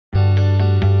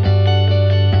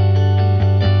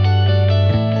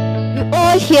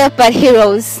hear about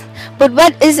heroes, but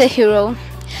what is a hero?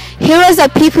 Heroes are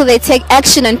people that take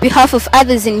action on behalf of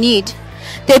others in need.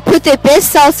 They put their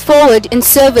best selves forward in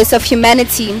service of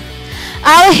humanity.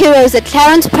 Our heroes at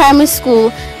Clarence Primary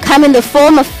School come in the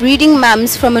form of reading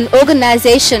mums from an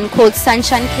organization called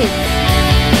Sunshine Kids.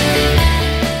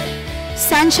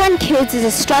 Sunshine Kids is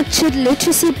a structured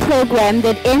literacy program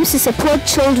that aims to support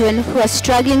children who are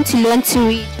struggling to learn to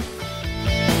read.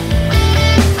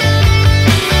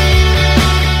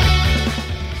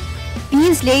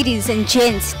 These ladies and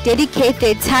gents dedicate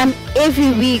their time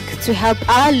every week to help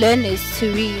our learners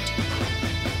to read.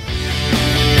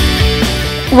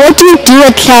 What do you do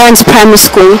at Clarence Primary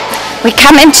School? We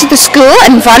come into the school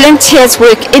and volunteers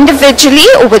work individually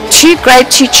or with 2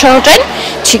 grade 2 children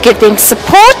to give them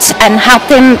support and help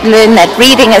them learn that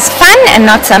reading is fun and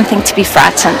not something to be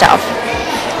frightened of.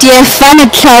 Do you have fun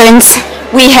at Clarence?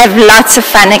 We have lots of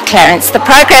fun at Clarence. The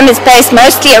program is based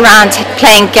mostly around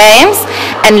playing games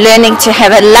and learning to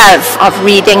have a love of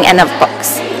reading and of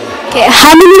books. Okay,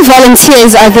 how many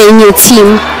volunteers are there in your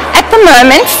team? At the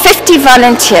moment, 50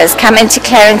 volunteers come into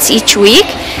Clarence each week,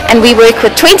 and we work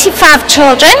with 25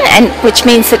 children, which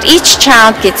means that each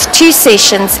child gets 2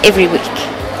 sessions every week.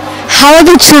 How are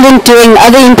the children doing?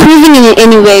 Are they improving in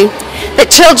any way? The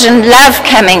children love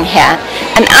coming here,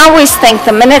 and I always think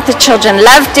the minute the children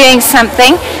love doing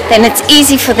something, then it's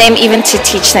easy for them even to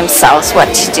teach themselves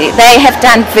what to do. They have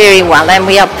done very well, and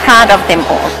we are proud of them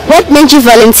all. What made you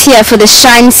volunteer for the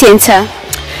Shine Centre?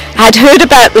 I'd heard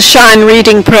about the Shine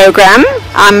reading program.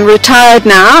 I'm retired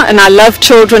now and I love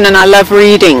children and I love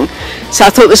reading. So I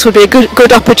thought this would be a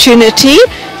good opportunity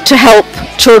to help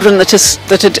children that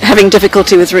are having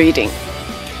difficulty with reading.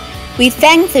 We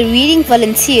thank the reading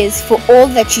volunteers for all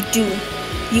that you do.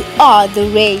 You are the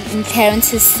ray in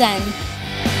Clarence's sun.